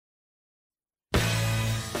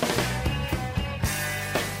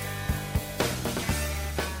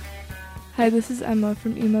Hi, this is Emma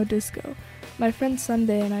from Emo Disco. My friend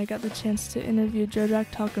Sunday and I got the chance to interview Joe Jack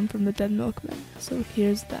Talcum from the Dead Milkmen, so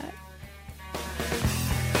here's that.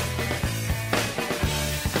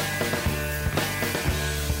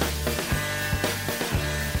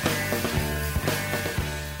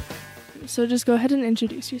 So just go ahead and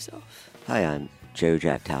introduce yourself. Hi, I'm Joe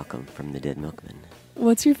Jack Talcum from the Dead Milkmen.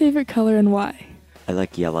 What's your favorite color and why? I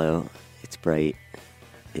like yellow. It's bright.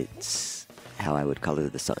 It's how I would color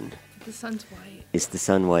the sun. The sun's white. It's the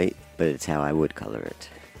sun white, but it's how I would color it.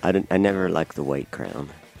 I never liked the white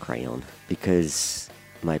crayon because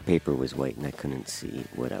my paper was white and I couldn't see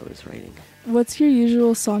what I was writing. What's your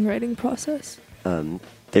usual songwriting process?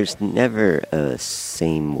 There's never a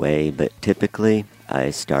same way, but typically I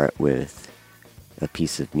start with a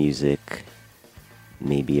piece of music,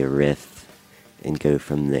 maybe a riff, and go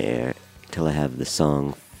from there till I have the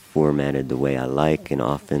song formatted the way I like, and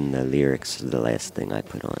often the lyrics are the last thing I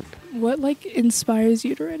put on. What, inspires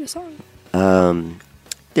you to write a song?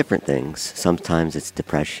 Different things. Sometimes it's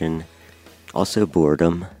depression, also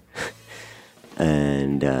boredom,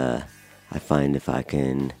 and I find if I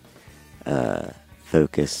can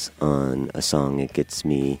focus on a song, it gets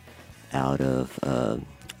me out of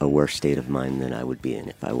a worse state of mind than I would be in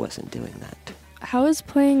if I wasn't doing that. How is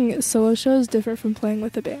playing solo shows different from playing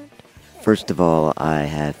with a band? First of all, I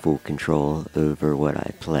have full control over what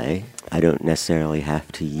I play. I don't necessarily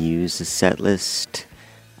have to use a set list.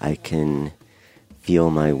 I can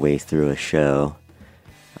feel my way through a show.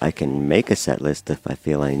 I can make a set list if I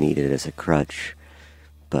feel I need it as a crutch,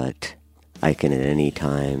 but I can at any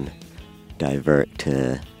time divert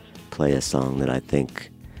to play a song that I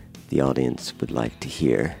think the audience would like to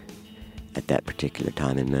hear at that particular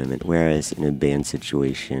time and moment. Whereas in a band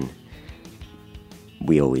situation,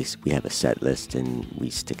 we have a set list and we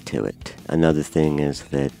stick to it. Another thing is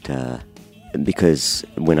that because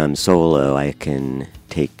when I'm solo, I can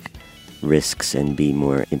take risks and be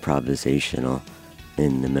more improvisational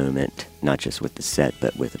in the moment, not just with the set,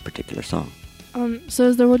 but with a particular song. So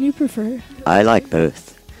is there one you prefer? I like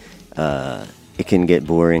both. It can get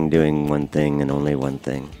boring doing one thing and only one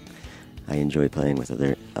thing. I enjoy playing with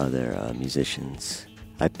other musicians.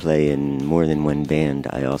 I play in more than one band.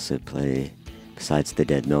 I also play, besides the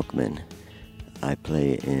Dead Milkmen, I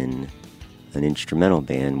play in an instrumental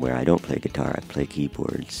band where I don't play guitar, I play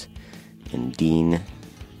keyboards. And Dean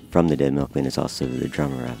from the Dead Milkmen is also the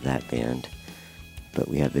drummer of that band. But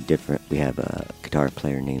we have a guitar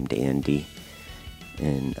player named Andy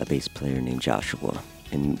and a bass player named Joshua.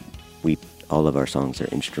 And all of our songs are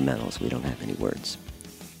instrumentals, we don't have any words.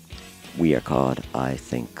 We are called I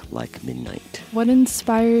Think Like Midnight. What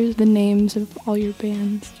inspires the names of all your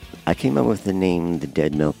bands? I came up with the name The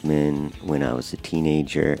Dead Milkmen when I was a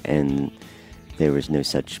teenager, and there was no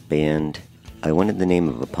such band. I wanted the name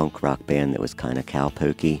of a punk rock band that was kind of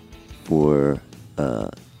cowpokey. For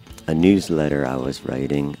a newsletter I was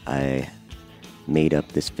writing, I made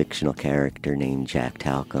up this fictional character named Jack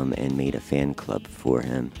Talcum and made a fan club for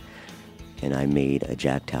him. And I made a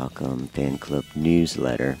Jack Talcum fan club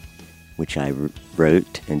newsletter, which I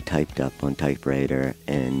wrote and typed up on typewriter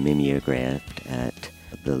and mimeographed at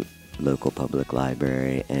the local public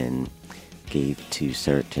library and gave to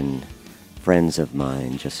certain friends of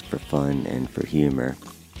mine just for fun and for humor.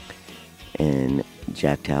 And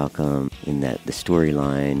Jack Talcum, in that the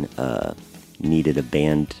storyline, needed a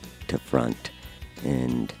band to front,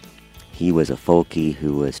 and he was a folkie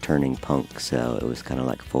who was turning punk, so it was kind of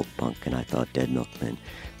like folk punk, and I thought Dead Milkmen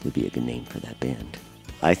would be a good name for that band.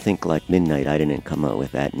 I Think Like Midnight, I didn't come up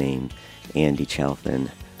with that name. Andy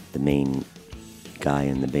Chalfin, the main guy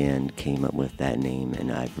in the band, came up with that name,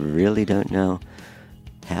 and I really don't know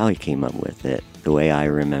how he came up with it. The way I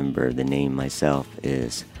remember the name myself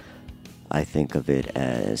is I think of it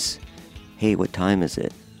as, hey, what time is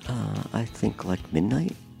it? I think like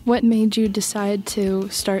midnight. What made you decide to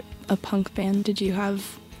start a punk band? Did you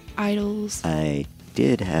have idols? I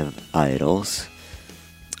did have idols.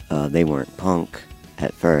 They weren't punk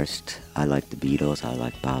at first. I liked the Beatles, I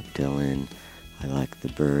liked Bob Dylan, I liked the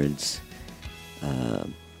Byrds,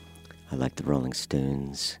 I liked the Rolling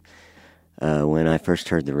Stones. When I first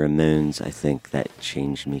heard the Ramones, I think that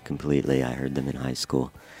changed me completely. I heard them in high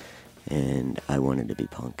school, and I wanted to be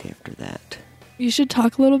punk after that. You should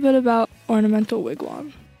talk a little bit about Ornamental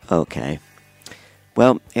Wigwam. Okay.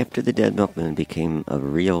 Well, after the Dead Milkmen became a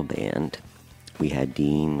real band, we had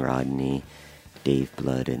Dean, Rodney, Dave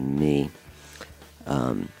Blood, and me.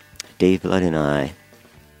 Dave Blood and I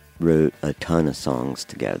wrote a ton of songs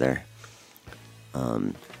together,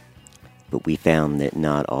 but we found that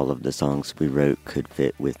not all of the songs we wrote could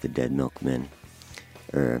fit with the Dead Milkmen,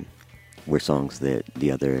 or were songs that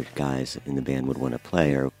the other guys in the band would want to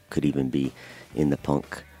play, or could even be in the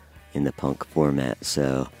punk format.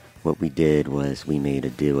 So what we did was we made a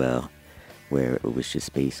duo where it was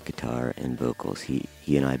just bass guitar and vocals. He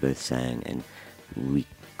and I both sang, and we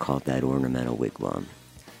called that Ornamental Wigwam.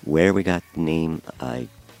 Where we got the name, I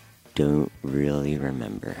don't really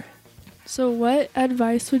remember. So what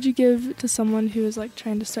advice would you give to someone who is like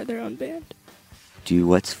trying to start their own band? Do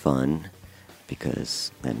what's fun,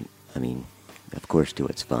 because of course do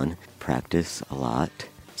what's fun. Practice a lot,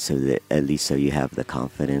 so that at least so you have the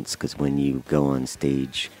confidence, because when you go on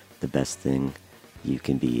stage, the best thing you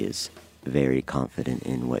can be is very confident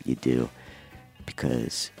in what you do,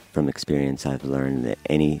 because from experience I've learned that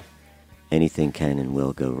anything can and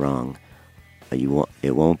will go wrong.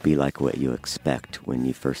 It won't be like what you expect when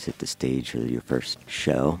you first hit the stage or your first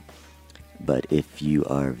show, but if you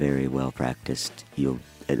are very well practiced, you'll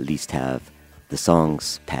at least have the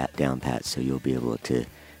songs down pat, so you'll be able to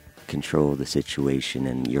control the situation,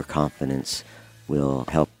 and your confidence will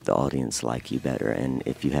help the audience like you better. And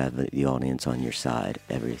if you have the audience on your side,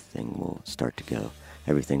 everything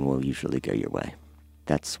will usually go your way.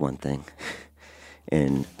 That's one thing.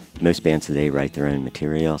 And most bands today write their own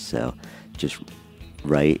material, so just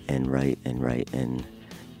write and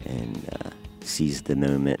seize the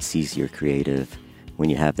moment, seize your creative. When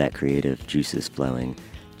you have that creative juices flowing,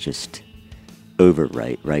 just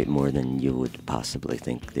write more than you would possibly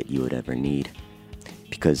think that you would ever need.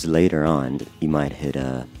 Because later on, you might hit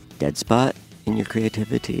a dead spot in your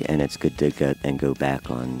creativity, and it's good to go back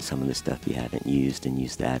on some of the stuff you haven't used and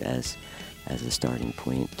use that as a starting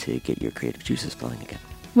point to get your creative juices flowing again.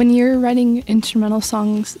 When you're writing instrumental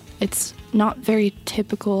songs, it's not very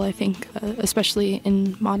typical, I think, especially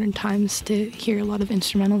in modern times, to hear a lot of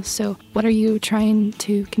instrumentals. So what are you trying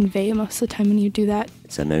to convey most of the time when you do that?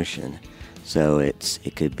 It's emotion. So it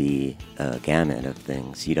could be a gamut of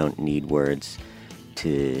things. You don't need words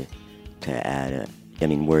to add.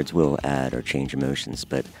 Words will add or change emotions,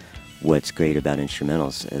 but what's great about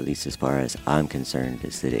instrumentals, at least as far as I'm concerned,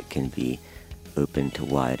 is that it can be open to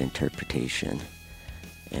wide interpretation,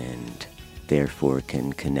 and therefore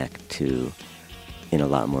can connect to in a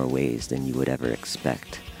lot more ways than you would ever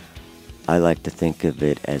expect. I like to think of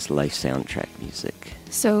it as life soundtrack music.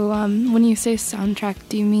 So when you say soundtrack,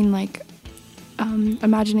 do you mean like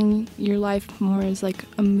imagining your life more as like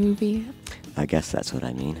a movie? I guess that's what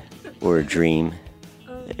I mean. Or a dream.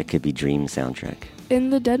 It could be dream soundtrack. In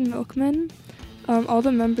the Dead Milkmen, all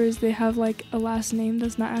the members, they have like a last name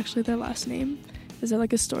that's not actually their last name. Is there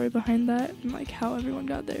like a story behind that, and like how everyone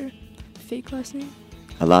got their fake last name?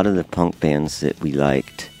 A lot of the punk bands that we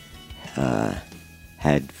liked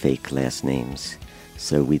had fake last names,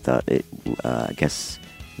 so we thought I guess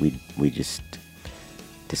we just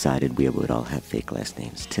decided we would all have fake last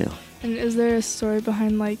names too. And is there a story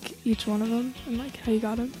behind like each one of them and like how you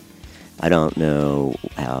got them? I don't know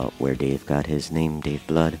where Dave got his name, Dave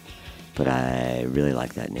Blood, but I really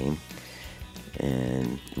like that name.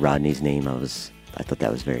 And Rodney's name, I thought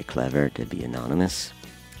that was very clever to be anonymous.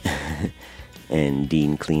 And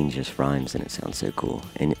Dean Clean just rhymes and it sounds so cool.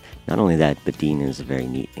 And not only that, but Dean is a very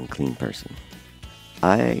neat and clean person.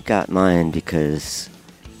 I got mine because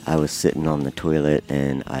I was sitting on the toilet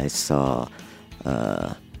and I saw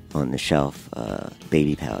on the shelf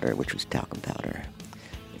baby powder, which was talcum powder.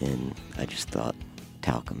 And I just thought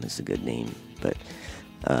talcum is a good name. But,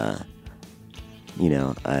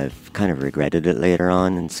 I've kind of regretted it later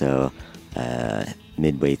on, and so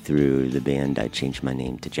midway through the band, I changed my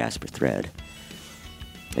name to Jasper Thread,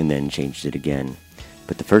 and then changed it again.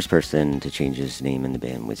 But the first person to change his name in the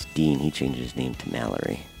band was Dean. He changed his name to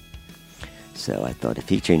Mallory. So I thought if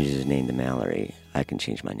he changes his name to Mallory, I can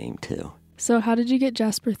change my name too. So how did you get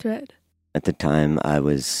Jasper Thread? At the time, I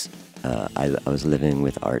was living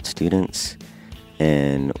with art students,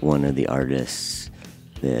 and one of the artists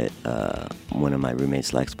that one of my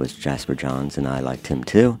roommates likes was Jasper Johns, and I liked him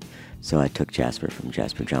too. So I took Jasper from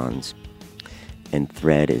Jasper Johns, and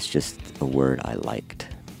Thread is just a word I liked.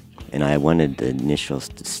 And I wanted the initials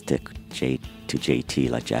to stick to JT,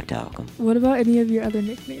 like Jack Talcum. What about any of your other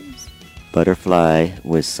nicknames? Butterfly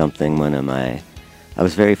was something I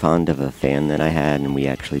was very fond of a fan that I had, and we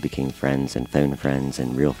actually became friends and phone friends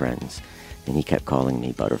and real friends. And he kept calling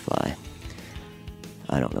me Butterfly.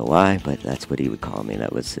 I don't know why, but that's what he would call me.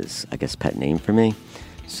 That was his, I guess, pet name for me.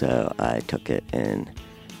 So I took it and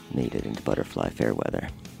made it into Butterfly Fairweather.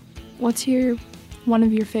 What's one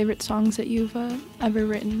of your favorite songs that you've ever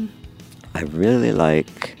written? I really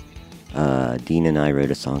like, Dean and I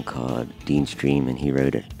wrote a song called Dean's Dream, and he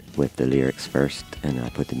wrote it with the lyrics first, and I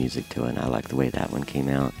put the music to it, and I like the way that one came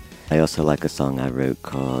out. I also like a song I wrote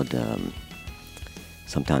called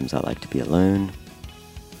Sometimes I Like to Be Alone.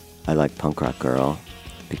 I like Punk Rock Girl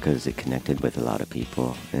because it connected with a lot of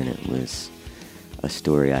people, and it was a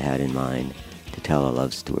story I had in mind to tell a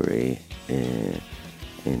love story in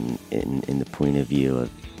the point of view of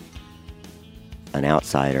an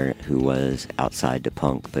outsider who was outside to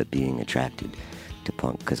punk but being attracted to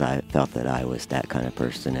punk, because I felt that I was that kind of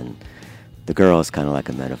person, and the girl is kind of like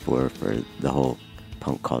a metaphor for the whole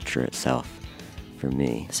punk culture itself for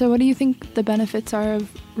me. So what do you think the benefits are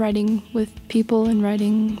of writing with people and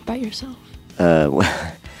writing by yourself? Well,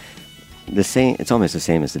 it's almost the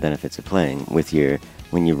same as the benefits of playing.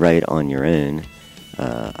 When you write on your own,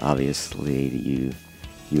 obviously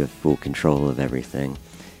you have full control of everything.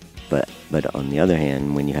 But on the other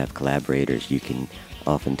hand, when you have collaborators, you can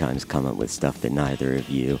oftentimes come up with stuff that neither of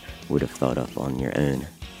you would have thought of on your own,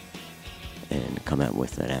 and come up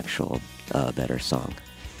with an actual better song.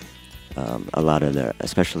 A lot of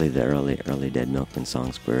especially the early Dead Milkmen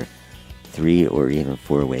songs were 3 or even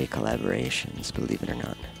 4-way collaborations, believe it or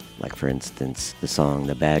not. Like, for instance,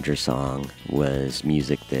 the Badger song was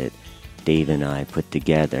music that Dave and I put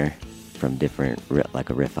together from different, like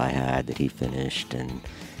a riff I had that he finished, and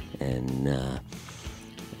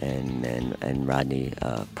Rodney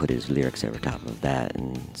put his lyrics over top of that,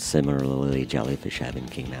 and similarly Jellyfish Heaven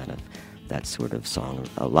came out of that sort of song.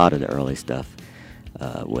 A lot of the early stuff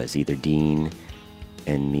was either Dean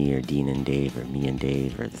and me, or Dean and Dave, or me and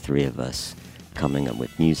Dave, or the three of us coming up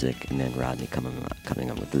with music, and then Rodney coming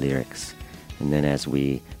up with the lyrics. And then as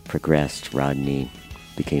we progressed, Rodney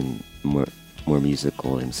became more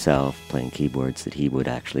musical himself, playing keyboards that he would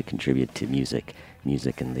actually contribute to music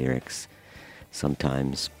and lyrics.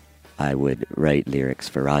 Sometimes I would write lyrics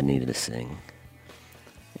for Rodney to sing,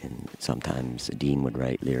 and sometimes Dean would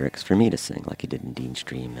write lyrics for me to sing, like he did in Dean's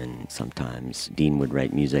Dream, and sometimes Dean would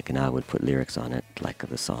write music and I would put lyrics on it, like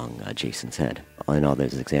the song Jason's Head. In all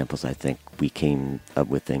those examples, I think we came up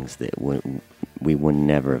with things that we would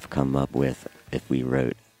never have come up with if we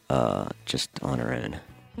wrote just on our own.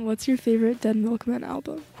 What's your favorite Dead Milkmen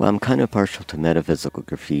album? Well, I'm kind of partial to Metaphysical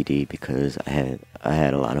Graffiti because I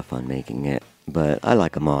had a lot of fun making it, but I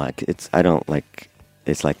like them all.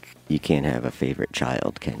 It's like you can't have a favorite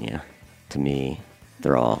child, can you? To me,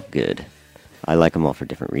 they're all good. I like them all for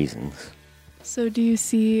different reasons. So do you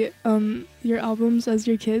see your albums as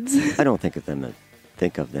your kids? I don't think of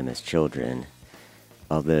them as children,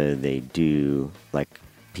 although they do, like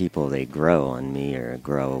people, they grow on me or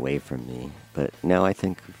grow away from me. But no, I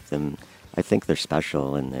think they're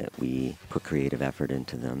special in that we put creative effort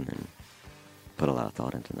into them and put a lot of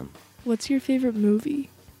thought into them. What's your favorite movie?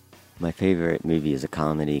 My favorite movie is a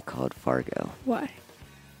comedy called Fargo. Why?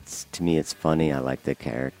 To me, it's funny. I like the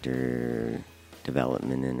character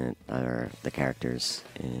development in it, or the characters,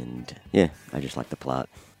 and yeah, I just like the plot.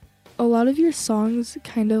 A lot of your songs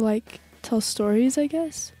kind of like tell stories, I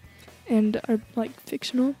guess, and are like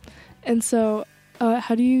fictional. And so,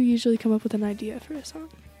 how do you usually come up with an idea for a song?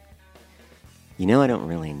 I don't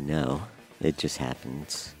really know. It just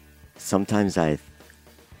happens. Sometimes I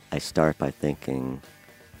start by thinking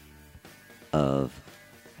of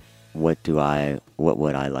what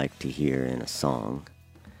would I like to hear in a song,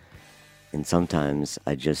 and sometimes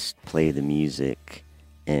I just play the music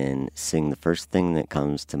and sing the first thing that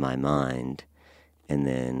comes to my mind, and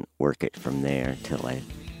then work it from there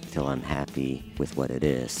till I'm happy with what it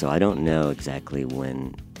is. So I don't know exactly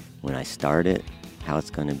when I start it, how it's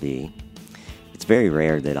going to be. It's very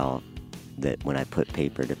rare that when I put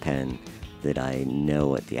paper to pen, that I know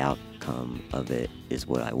what the outcome of it is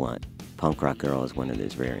what I want. Punk Rock Girl is one of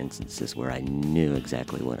those rare instances where I knew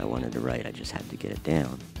exactly what I wanted to write. I just had to get it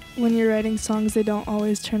down. When you're writing songs, they don't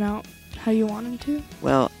always turn out how you want them to?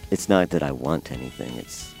 Well, it's not that I want anything.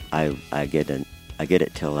 It's I get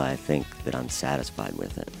it till I think that I'm satisfied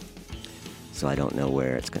with it. So I don't know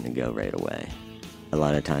where it's going to go right away. A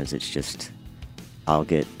lot of times it's just I'll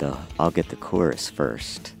get the chorus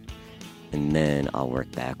first, and then I'll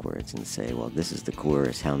work backwards and say, well, this is the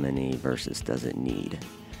chorus. How many verses does it need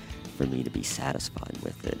for me to be satisfied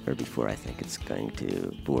with it, or before I think it's going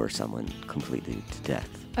to bore someone completely to death?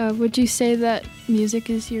 Would you say that music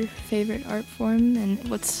is your favorite art form, and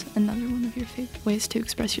what's another one of your favorite ways to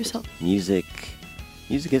express yourself? Music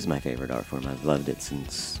is my favorite art form. I've loved it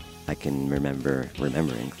since I can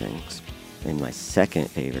remembering things. And my second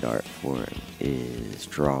favorite art form is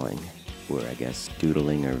drawing, or I guess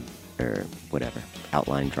doodling or whatever,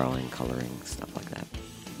 outline drawing, coloring, stuff like that.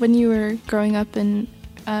 When you were growing up and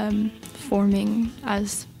forming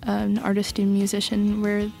as an artist and musician,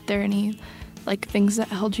 were there any things that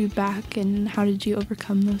held you back, and how did you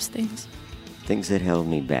overcome those things? things that held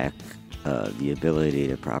me back, the ability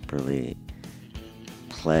to properly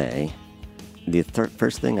play. The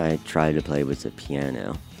first thing I tried to play was the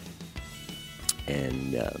piano,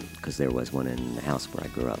 and because there was one in the house where I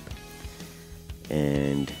grew up.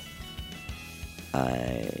 And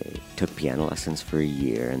I took piano lessons for a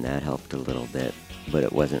year, and that helped a little bit, but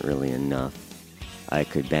it wasn't really enough. I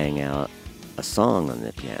could bang out a song on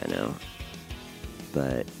the piano,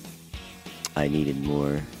 but I needed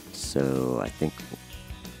more. So I think,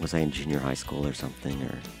 was I in junior high school or something,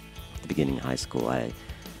 or at the beginning of high school, I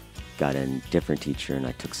got a different teacher and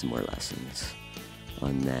I took some more lessons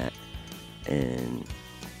on that. And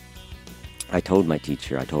I told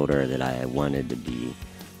her that I wanted to be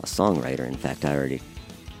a songwriter. In fact, I already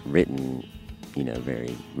written,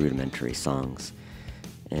 very rudimentary songs.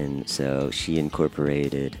 And so she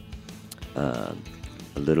incorporated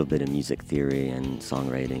a little bit of music theory and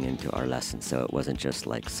songwriting into our lessons. So it wasn't just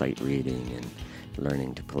like sight reading and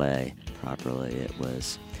learning to play properly. It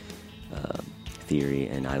was theory,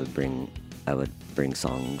 and I would bring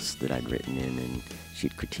songs that I'd written in, and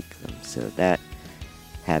she'd critique them. So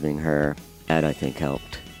having her, that I think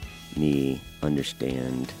helped me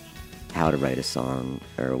understand how to write a song,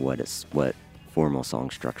 or what formal song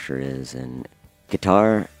structure is. And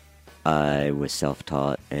guitar, I was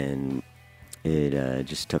self-taught, and it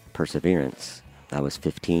just took perseverance. I was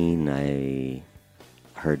 15, I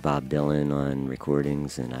heard Bob Dylan on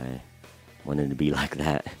recordings, and I wanted to be like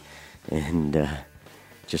that. And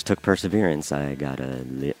just took perseverance. I got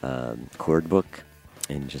a chord book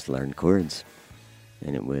and just learned chords.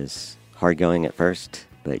 And it was hard going at first,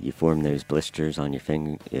 but you form those blisters on your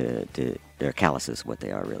finger. They're calluses, what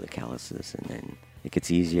they are, really, calluses. And then it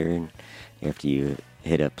gets easier, and after you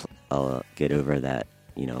get over that,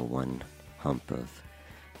 one hump of,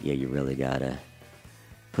 you really gotta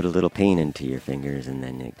put a little pain into your fingers, and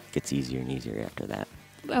then it gets easier and easier after that.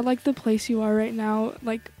 I like the place you are right now,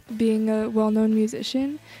 like being a well-known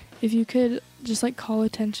musician. If you could just call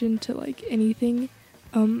attention to anything,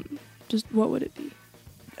 just what would it be?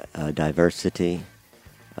 Diversity,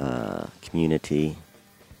 community,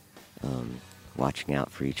 watching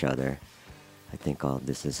out for each other. I think all of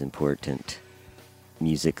this is important.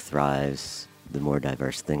 Music thrives the more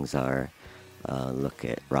diverse things are. Look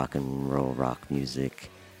at rock and roll. Rock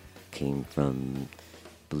music came from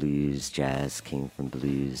blues, jazz came from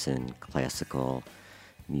blues, and classical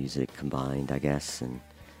music combined, I guess. And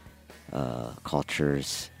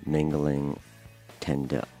cultures mingling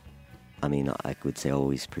tend to, I would say,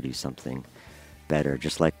 always produce something better.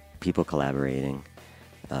 Just like people collaborating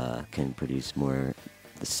can produce more.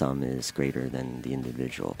 The sum is greater than the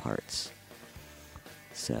individual parts.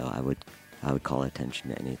 So I would call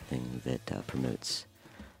attention to anything that promotes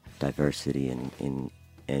diversity and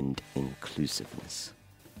inclusiveness.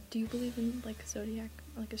 Do you believe in zodiac,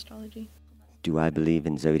 astrology? Do I believe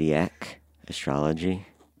in zodiac astrology?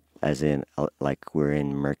 As in, we're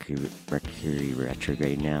in Mercury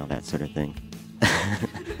retrograde now, that sort of thing.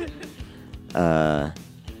 I'm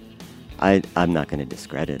not going to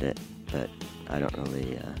discredit it, but I don't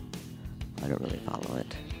really follow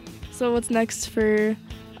it. So what's next for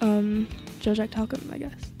Joe Jack Talcum, I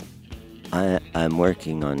guess? I'm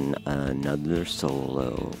working on another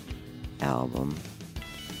solo album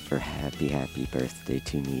for Happy Birthday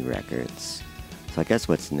to Me Records. So I guess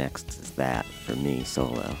what's next is that for me,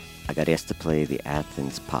 solo. I got asked to play the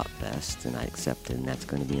Athens Pop Fest, and I accepted, and that's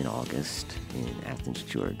going to be in August in Athens,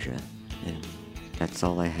 Georgia. And that's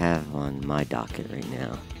all I have on my docket right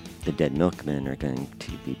now. The Dead Milkmen are going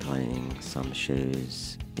to be playing some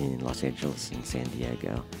shows in Los Angeles and San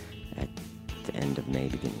Diego at the end of May,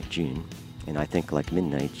 beginning of June. And I think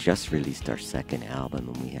Midnight just released our second album,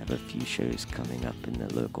 and we have a few shows coming up in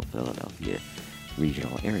the local Philadelphia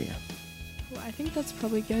regional area. Well, I think that's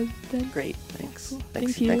probably good then. Great, thanks. Cool.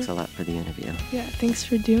 Thanks. Thank you. Thanks a lot for the interview. Yeah, thanks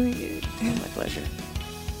for doing it. My pleasure.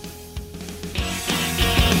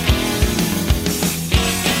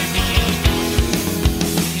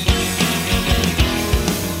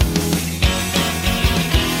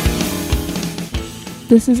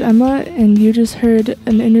 This is Emma, and you just heard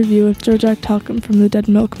an interview with Joe Jack Talcum from the Dead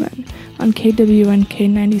Milkmen on KWNK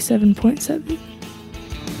 97.7.